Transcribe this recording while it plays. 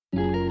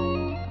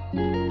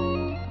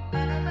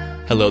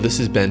Hello, this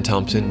is Ben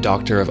Thompson,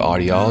 Doctor of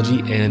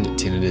Audiology and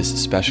Tinnitus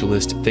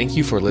Specialist. Thank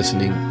you for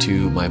listening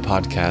to my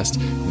podcast.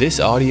 This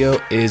audio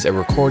is a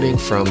recording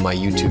from my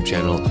YouTube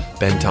channel,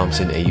 Ben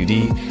Thompson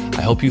AUD.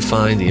 I hope you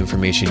find the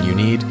information you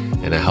need,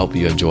 and I hope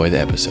you enjoy the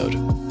episode.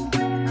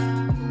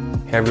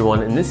 Hey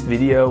everyone, in this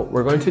video,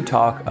 we're going to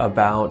talk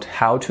about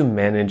how to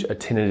manage a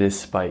tinnitus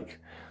spike.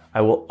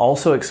 I will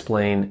also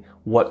explain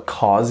what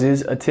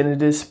causes a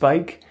tinnitus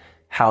spike,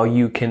 how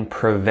you can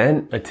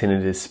prevent a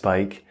tinnitus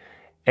spike,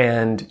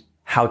 and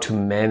how to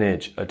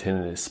manage a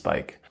tinnitus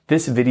spike.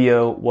 This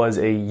video was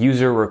a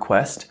user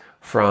request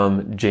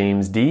from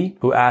James D,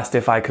 who asked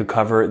if I could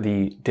cover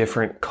the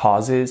different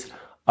causes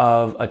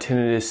of a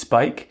tinnitus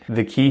spike.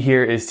 The key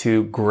here is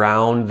to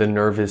ground the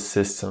nervous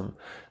system.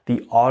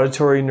 The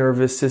auditory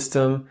nervous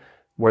system,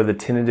 where the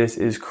tinnitus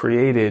is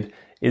created,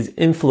 is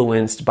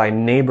influenced by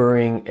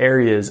neighboring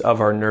areas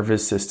of our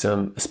nervous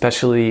system,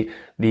 especially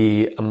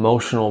the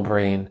emotional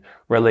brain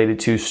related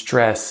to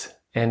stress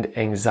and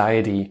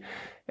anxiety.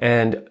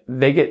 And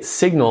they get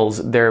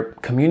signals, they're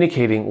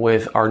communicating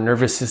with our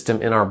nervous system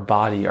in our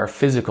body, our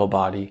physical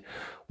body.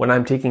 When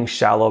I'm taking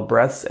shallow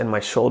breaths and my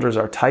shoulders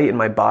are tight and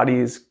my body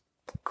is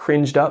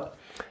cringed up,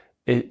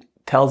 it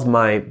tells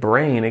my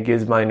brain, it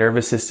gives my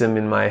nervous system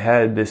in my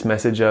head this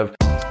message of.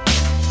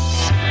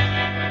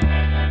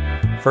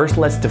 First,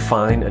 let's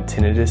define a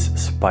tinnitus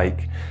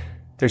spike.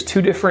 There's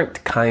two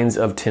different kinds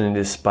of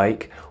tinnitus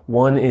spike.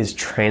 One is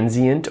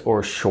transient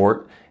or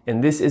short,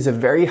 and this is a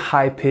very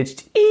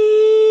high-pitched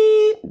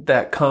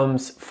that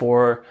comes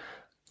for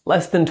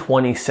less than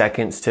 20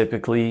 seconds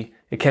typically.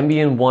 It can be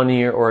in one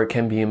ear or it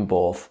can be in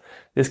both.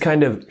 This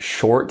kind of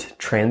short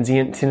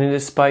transient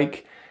tinnitus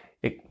spike,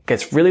 it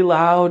gets really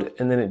loud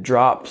and then it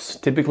drops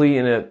typically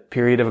in a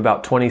period of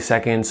about 20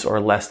 seconds or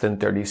less than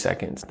 30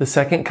 seconds. The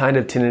second kind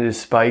of tinnitus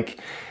spike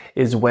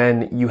is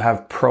when you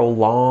have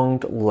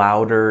prolonged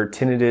louder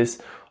tinnitus,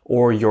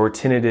 or your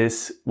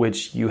tinnitus,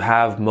 which you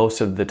have most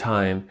of the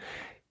time,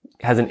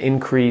 has an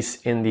increase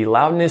in the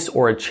loudness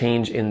or a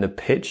change in the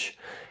pitch,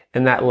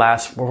 and that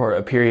lasts for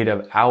a period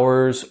of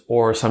hours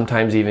or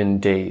sometimes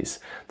even days.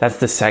 That's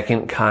the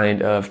second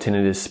kind of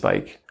tinnitus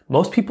spike.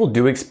 Most people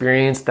do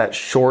experience that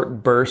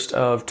short burst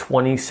of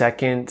 20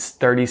 seconds,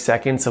 30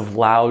 seconds of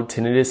loud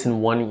tinnitus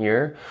in one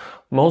ear.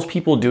 Most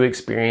people do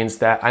experience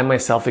that. I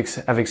myself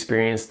have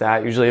experienced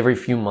that usually every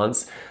few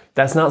months.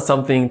 That's not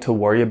something to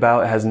worry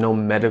about. It has no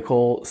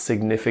medical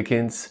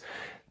significance.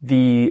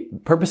 The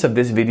purpose of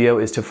this video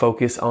is to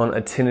focus on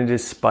a tinnitus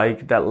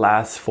spike that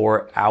lasts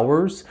for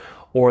hours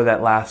or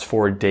that lasts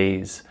for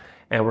days.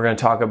 And we're going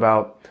to talk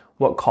about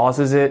what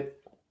causes it,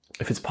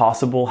 if it's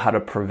possible, how to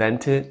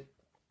prevent it,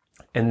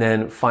 and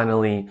then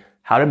finally,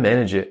 how to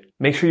manage it.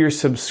 Make sure you're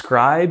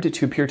subscribed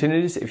to Pure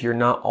Tinnitus if you're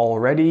not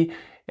already,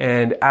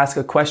 and ask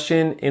a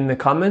question in the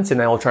comments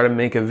and I will try to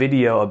make a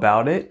video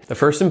about it. The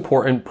first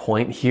important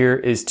point here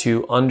is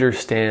to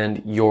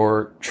understand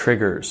your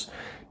triggers.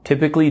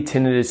 Typically,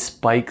 tinnitus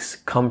spikes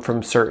come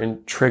from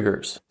certain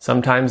triggers.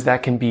 Sometimes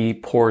that can be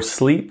poor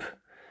sleep.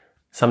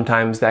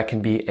 Sometimes that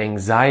can be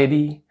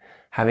anxiety,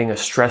 having a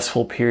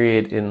stressful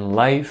period in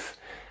life,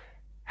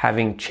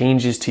 having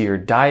changes to your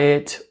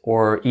diet,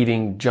 or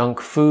eating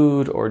junk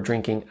food, or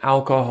drinking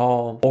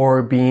alcohol,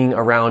 or being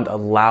around a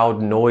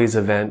loud noise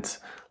event,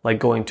 like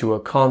going to a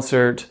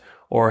concert,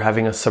 or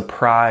having a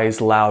surprise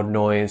loud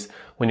noise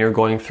when you're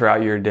going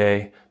throughout your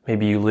day.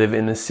 Maybe you live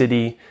in the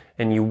city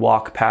and you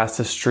walk past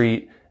a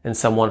street and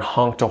someone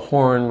honked a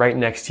horn right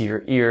next to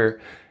your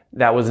ear.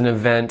 That was an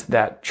event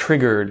that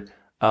triggered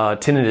a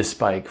tinnitus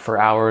spike for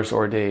hours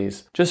or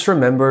days. Just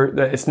remember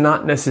that it's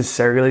not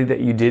necessarily that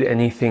you did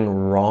anything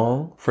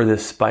wrong for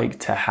this spike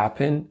to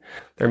happen.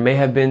 There may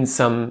have been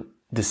some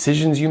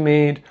decisions you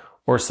made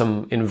or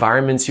some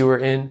environments you were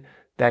in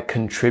that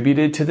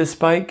contributed to the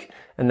spike,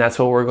 and that's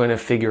what we're going to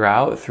figure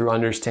out through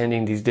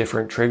understanding these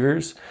different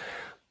triggers.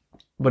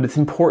 But it's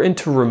important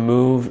to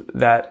remove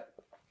that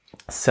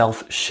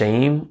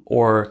self-shame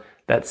or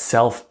that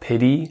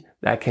self-pity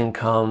that can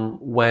come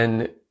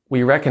when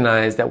we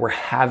recognize that we're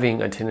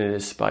having a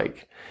tinnitus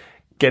spike.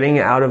 Getting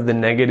out of the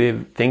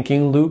negative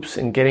thinking loops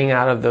and getting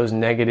out of those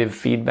negative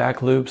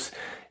feedback loops,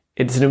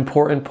 it's an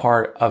important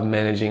part of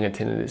managing a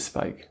tinnitus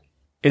spike.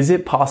 Is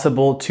it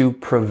possible to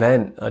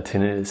prevent a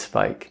tinnitus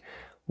spike?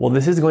 Well,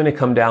 this is going to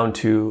come down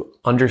to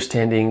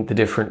understanding the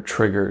different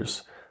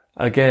triggers.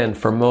 Again,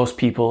 for most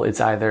people,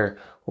 it's either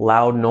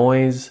loud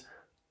noise,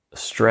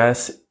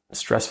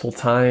 stressful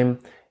time,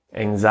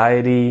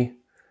 anxiety,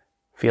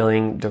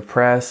 feeling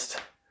depressed,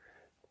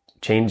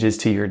 changes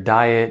to your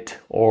diet,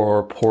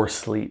 or poor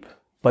sleep.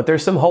 But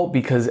there's some hope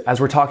because as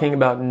we're talking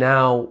about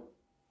now,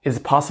 it's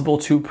possible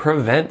to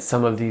prevent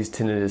some of these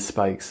tinnitus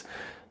spikes.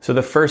 So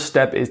the first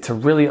step is to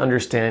really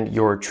understand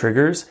your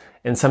triggers.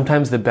 And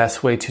sometimes the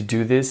best way to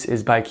do this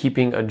is by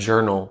keeping a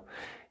journal.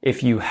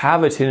 If you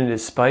have a tinnitus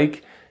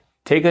spike,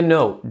 take a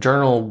note,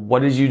 journal,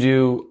 what did you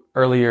do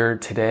earlier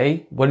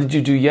today? What did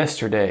you do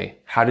yesterday?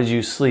 How did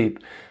you sleep?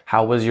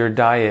 How was your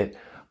diet?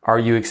 Are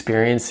you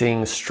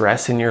experiencing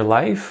stress in your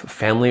life?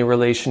 Family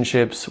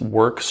relationships,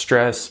 work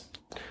stress?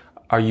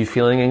 Are you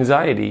feeling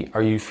anxiety?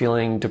 Are you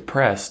feeling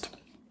depressed?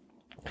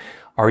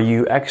 Are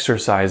you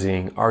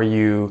exercising? Are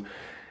you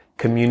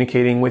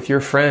communicating with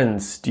your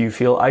friends? Do you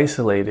feel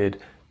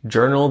isolated?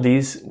 Journal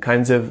these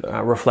kinds of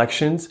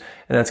reflections,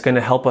 and that's going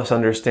to help us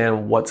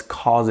understand what's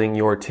causing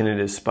your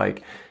tinnitus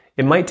spike.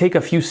 It might take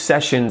a few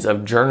sessions of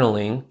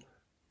journaling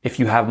if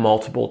you have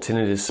multiple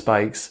tinnitus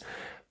spikes,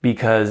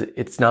 because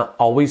it's not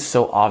always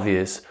so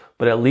obvious,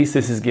 but at least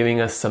this is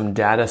giving us some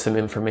data, some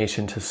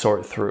information to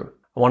sort through.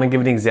 I want to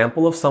give an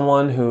example of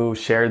someone who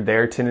shared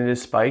their tinnitus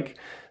spike.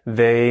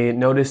 They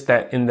noticed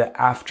that in the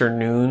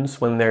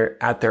afternoons when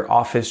they're at their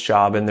office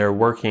job and they're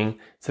working,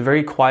 it's a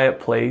very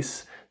quiet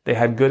place. They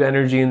had good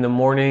energy in the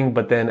morning,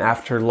 but then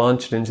after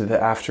lunch and into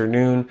the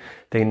afternoon,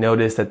 they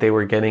noticed that they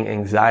were getting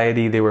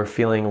anxiety, they were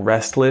feeling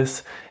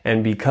restless,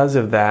 and because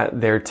of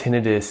that, their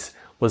tinnitus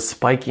was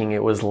spiking,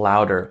 it was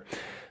louder.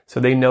 So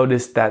they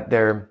noticed that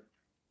their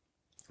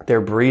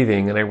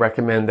breathing, and I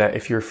recommend that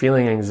if you're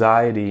feeling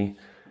anxiety,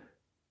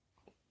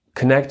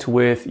 connect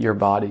with your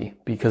body,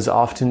 because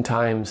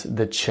oftentimes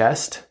the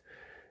chest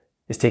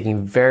is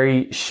taking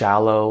very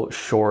shallow,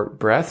 short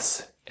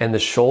breaths, and the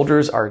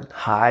shoulders are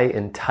high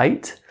and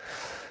tight,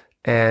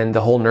 and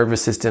the whole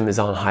nervous system is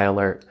on high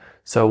alert.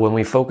 So when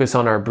we focus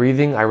on our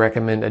breathing, I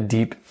recommend a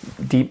deep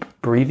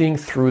breathing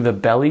through the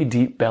belly,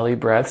 deep belly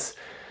breaths,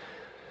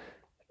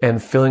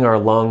 and filling our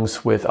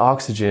lungs with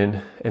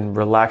oxygen and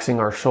relaxing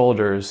our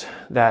shoulders.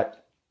 That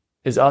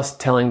is us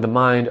telling the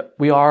mind,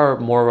 we are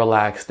more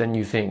relaxed than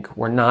you think.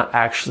 We're not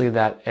actually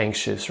that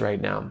anxious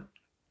right now.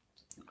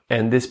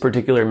 And this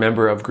particular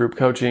member of group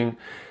coaching,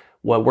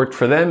 what worked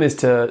for them is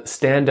to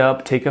stand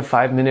up, take a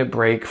 5-minute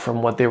break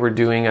from what they were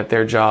doing at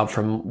their job,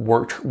 from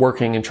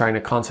working and trying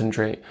to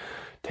concentrate.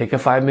 Take a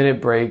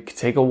 5-minute break,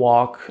 take a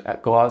walk,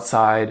 go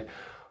outside,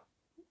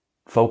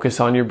 focus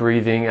on your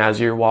breathing as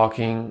you're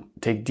walking,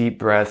 take deep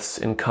breaths,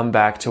 and come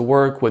back to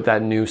work with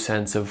that new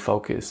sense of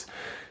focus.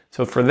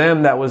 So for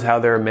them, that was how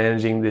they were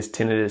managing this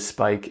tinnitus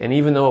spike. And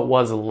even though it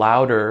was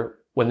louder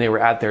when they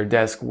were at their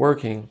desk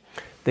working,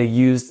 they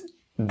used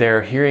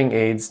their hearing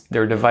aids,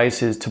 their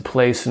devices, to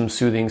play some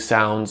soothing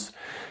sounds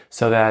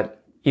so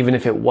that even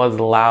if it was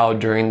loud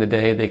during the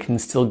day, they can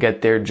still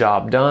get their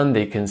job done.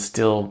 They can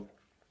still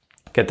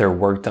get their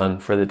work done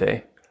for the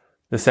day.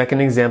 The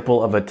second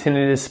example of a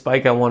tinnitus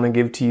spike I want to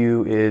give to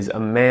you is a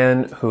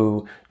man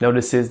who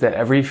notices that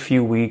every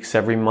few weeks,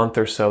 every month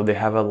or so, they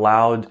have a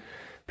loud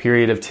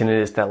period of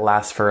tinnitus that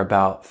lasts for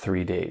about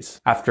 3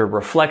 days. After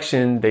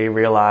reflection, they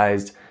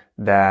realized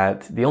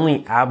that the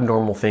only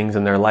abnormal things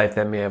in their life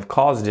that may have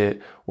caused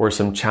it were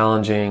some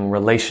challenging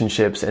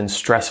relationships and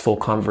stressful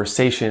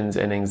conversations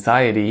and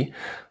anxiety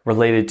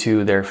related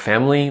to their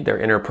family, their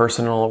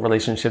interpersonal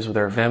relationships with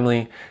their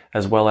family,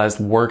 as well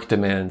as work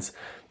demands.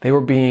 They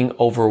were being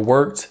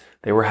overworked.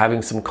 They were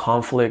having some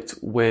conflict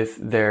with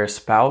their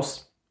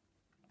spouse.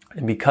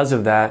 And because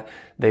of that,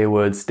 they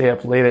would stay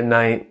up late at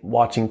night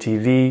watching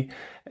TV,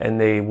 and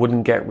they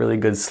wouldn't get really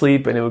good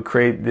sleep, and it would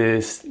create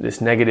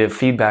this negative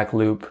feedback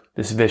loop,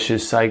 this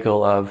vicious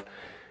cycle of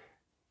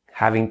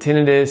having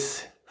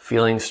tinnitus,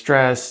 feeling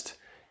stressed,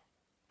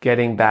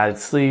 getting bad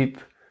sleep.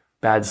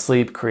 Bad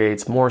sleep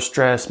creates more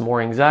stress,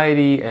 more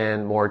anxiety,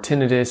 and more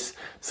tinnitus.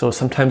 So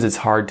sometimes it's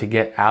hard to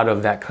get out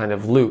of that kind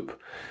of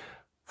loop.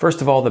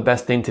 First of all, the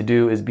best thing to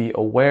do is be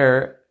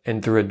aware,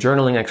 and through a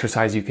journaling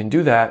exercise you can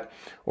do that,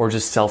 or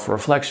just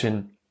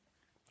self-reflection.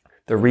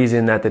 The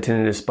reason that the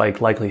tinnitus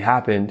spike likely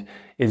happened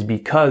is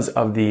because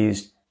of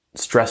these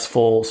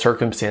stressful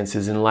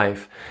circumstances in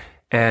life.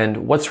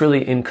 And what's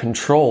really in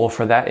control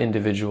for that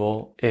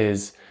individual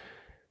is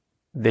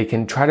they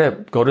can try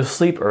to go to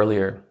sleep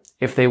earlier.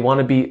 If they want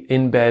to be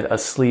in bed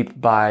asleep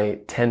by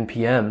 10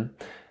 p.m.,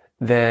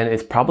 then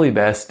it's probably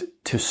best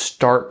to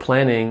start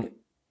planning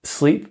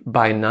sleep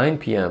by 9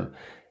 p.m.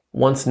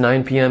 Once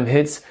 9 p.m.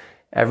 hits,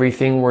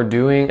 everything we're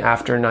doing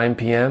after 9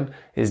 p.m.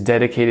 is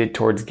dedicated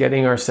towards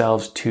getting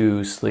ourselves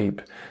to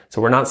sleep.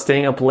 So we're not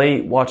staying up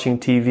late watching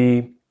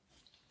TV.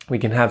 We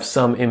can have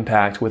some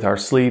impact with our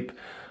sleep.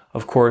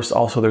 Of course,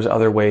 also there's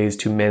other ways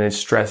to manage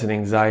stress and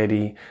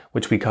anxiety,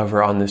 which we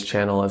cover on this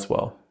channel as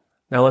well.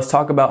 Now let's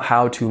talk about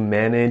how to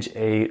manage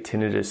a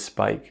tinnitus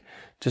spike.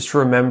 Just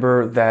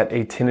remember that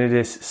a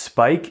tinnitus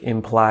spike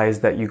implies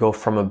that you go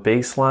from a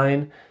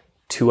baseline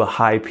to a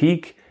high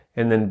peak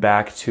and then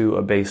back to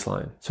a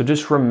baseline. So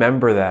just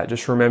remember that.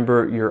 Just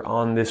remember you're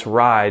on this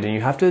ride, and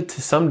you have to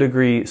some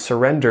degree,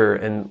 surrender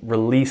and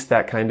release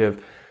that kind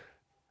of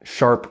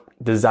sharp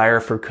desire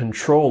for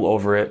control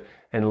over it,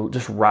 and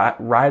just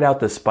ride out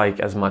the spike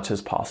as much as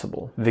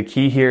possible. The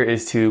key here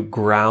is to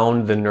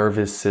ground the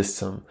nervous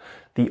system.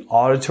 The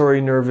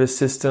auditory nervous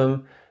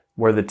system,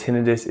 where the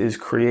tinnitus is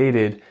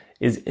created,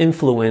 is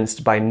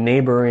influenced by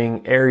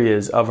neighboring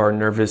areas of our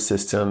nervous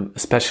system,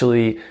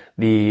 especially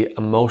the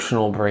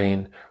emotional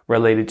brain,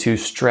 related to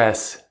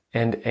stress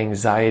and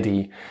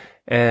anxiety.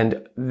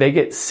 And they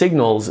get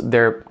signals,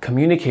 they're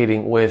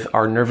communicating with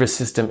our nervous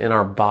system in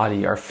our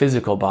body, our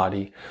physical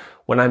body.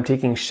 When I'm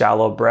taking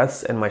shallow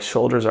breaths and my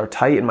shoulders are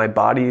tight and my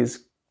body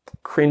is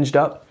cringed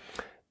up,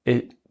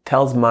 it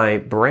tells my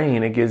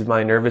brain, it gives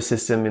my nervous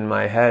system in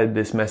my head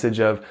this message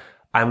of,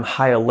 I'm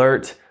high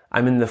alert,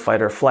 I'm in the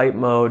fight or flight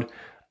mode,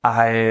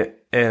 I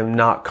am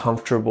not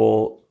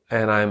comfortable,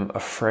 and I'm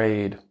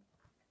afraid.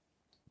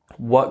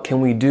 What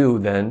can we do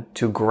then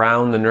to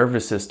ground the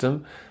nervous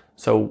system?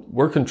 So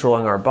we're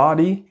controlling our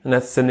body, and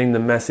that's sending the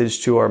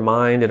message to our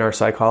mind and our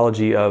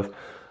psychology of,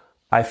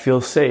 I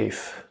feel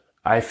safe,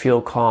 I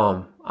feel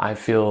calm, I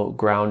feel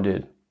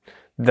grounded.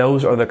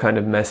 Those are the kind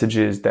of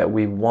messages that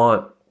we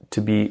want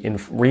to be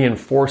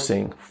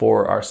reinforcing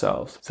for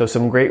ourselves. So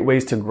some great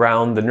ways to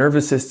ground the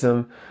nervous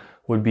system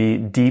would be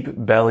deep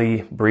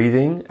belly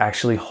breathing,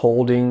 actually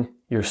holding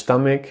your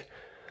stomach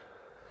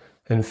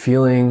and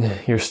feeling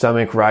your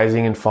stomach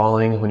rising and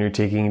falling when you're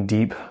taking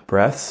deep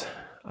breaths.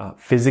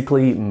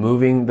 Physically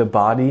moving the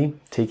body,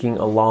 taking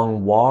a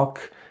long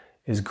walk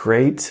is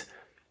great.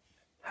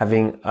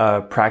 Having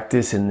a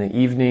practice in the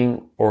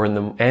evening or in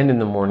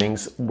the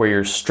mornings where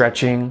you're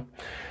stretching.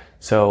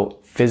 So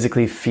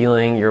physically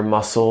feeling your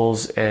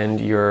muscles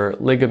and your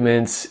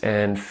ligaments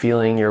and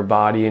feeling your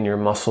body and your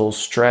muscles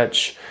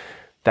stretch.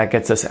 That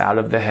gets us out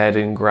of the head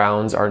and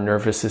grounds our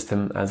nervous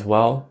system as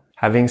well.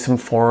 Having some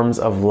forms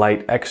of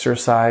light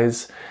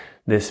exercise.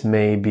 This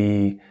may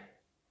be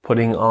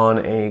putting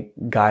on a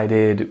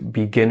guided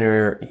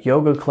beginner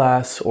yoga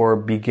class or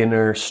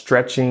beginner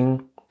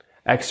stretching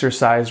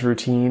exercise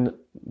routine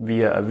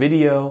via a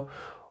video,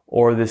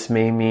 or this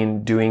may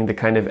mean doing the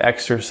kind of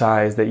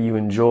exercise that you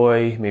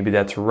enjoy. Maybe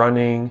that's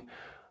running,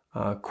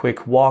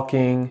 quick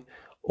walking,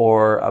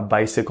 or a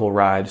bicycle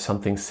ride,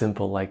 something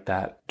simple like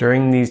that.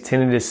 During these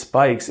tinnitus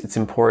spikes, it's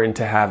important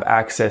to have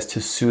access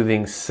to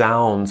soothing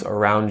sounds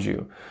around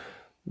you.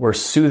 We're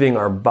soothing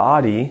our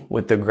body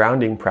with the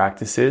grounding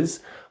practices,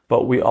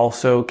 but we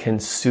also can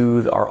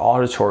soothe our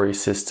auditory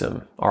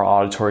system, our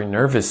auditory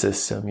nervous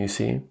system, you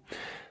see.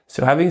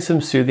 So having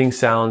some soothing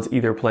sounds,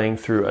 either playing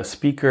through a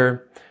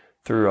speaker,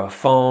 through a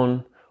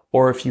phone,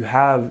 or if you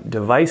have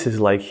devices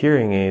like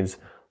hearing aids,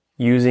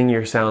 using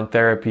your sound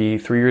therapy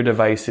through your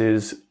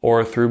devices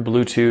or through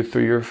Bluetooth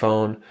through your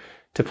phone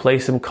to play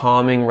some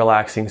calming,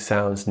 relaxing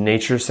sounds.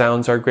 Nature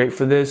sounds are great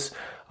for this.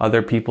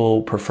 Other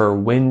people prefer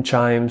wind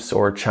chimes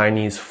or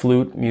Chinese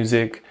flute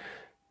music.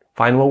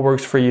 Find what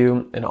works for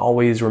you, and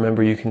always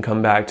remember you can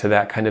come back to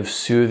that kind of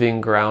soothing,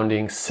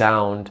 grounding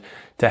sound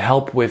to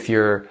help with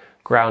your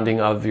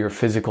grounding of your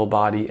physical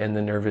body and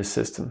the nervous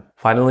system.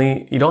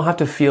 Finally, you don't have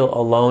to feel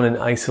alone and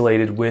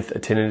isolated with a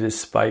tinnitus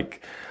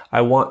spike.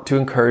 I want to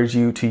encourage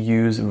you to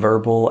use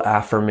verbal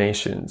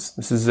affirmations.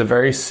 This is a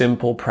very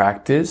simple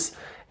practice,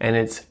 and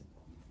it's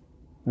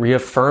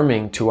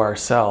reaffirming to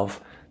ourselves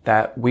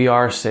that we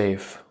are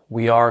safe,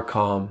 we are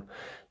calm,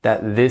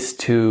 that this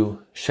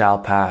too shall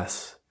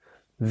pass.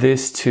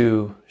 This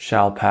too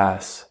shall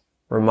pass.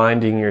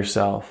 Reminding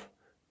yourself,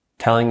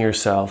 telling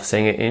yourself,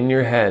 saying it in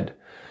your head,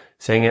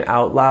 saying it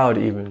out loud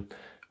even,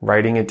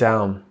 writing it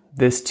down.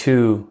 This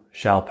too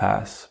shall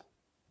pass.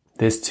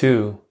 This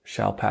too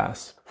shall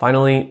pass.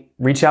 Finally,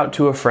 reach out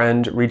to a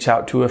friend, reach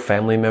out to a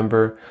family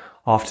member.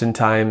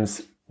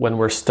 Oftentimes, when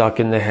we're stuck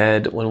in the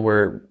head, when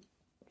we're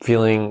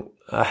feeling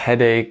a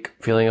headache,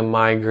 feeling a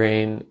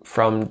migraine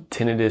from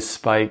tinnitus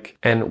spike,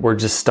 and we're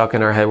just stuck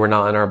in our head, we're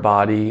not in our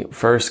body.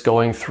 First,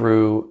 going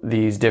through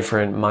these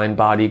different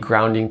mind-body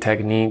grounding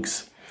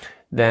techniques,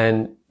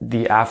 then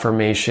the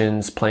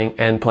affirmations,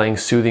 playing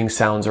soothing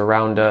sounds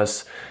around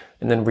us,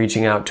 and then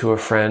reaching out to a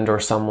friend or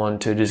someone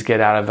to just get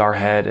out of our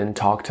head and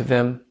talk to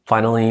them.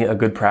 Finally, a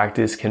good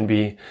practice can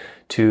be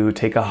to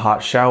take a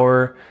hot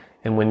shower,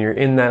 and when you're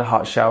in that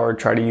hot shower,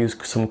 try to use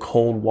some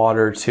cold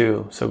water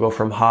too. So go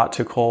from hot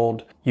to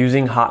cold.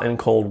 Using hot and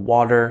cold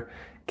water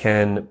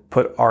can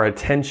put our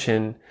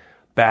attention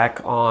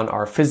back on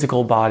our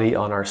physical body,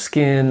 on our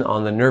skin,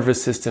 on the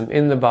nervous system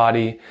in the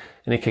body,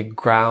 and it can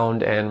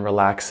ground and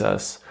relax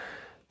us.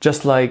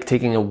 Just like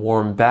taking a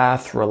warm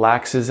bath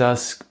relaxes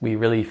us, we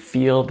really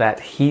feel that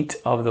heat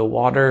of the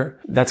water.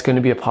 That's going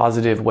to be a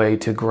positive way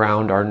to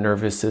ground our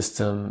nervous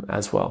system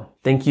as well.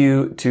 Thank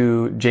you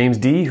to James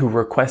D, who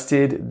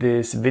requested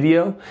this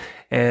video,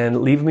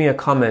 and leave me a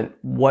comment.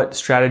 What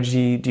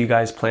strategy do you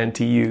guys plan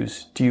to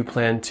use? Do you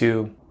plan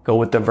to go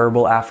with the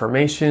verbal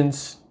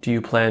affirmations? Do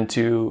you plan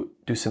to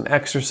do some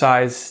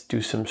exercise, do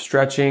some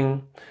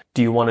stretching?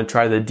 Do you want to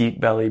try the deep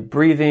belly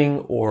breathing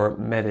or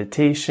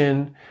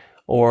meditation?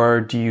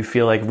 Or do you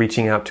feel like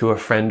reaching out to a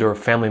friend or a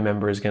family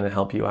member is going to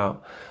help you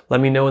out?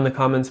 Let me know in the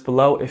comments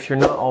below. If you're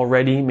not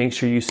already, make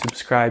sure you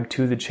subscribe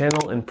to the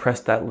channel and press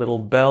that little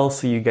bell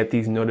so you get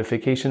these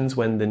notifications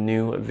when the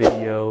new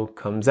video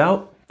comes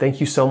out.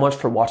 Thank you so much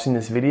for watching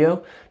this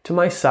video. To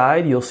my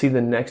side, you'll see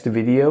the next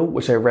video,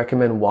 which I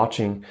recommend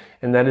watching,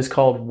 and that is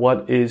called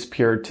What is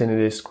Pure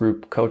Tinnitus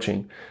Group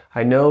Coaching?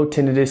 I know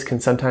tinnitus can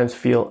sometimes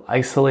feel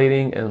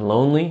isolating and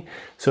lonely,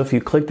 so if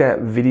you click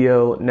that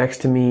video next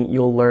to me,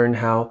 you'll learn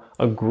how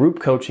a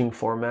group coaching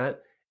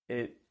format,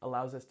 it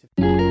allows us to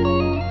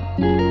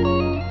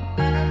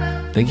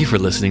Thank you for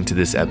listening to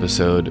this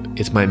episode.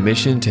 It's my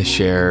mission to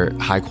share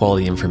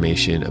high-quality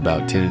information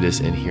about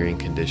tinnitus and hearing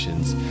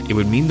conditions. It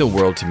would mean the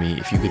world to me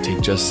if you could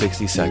take just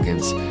 60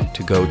 seconds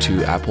to go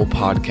to Apple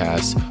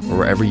Podcasts or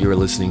wherever you're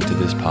listening to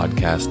this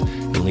podcast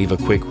and leave a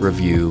quick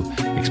review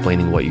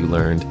explaining what you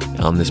learned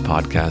on this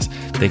podcast.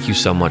 Thank you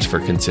so much for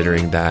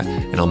considering that,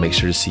 and I'll make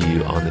sure to see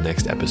you on the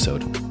next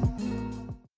episode.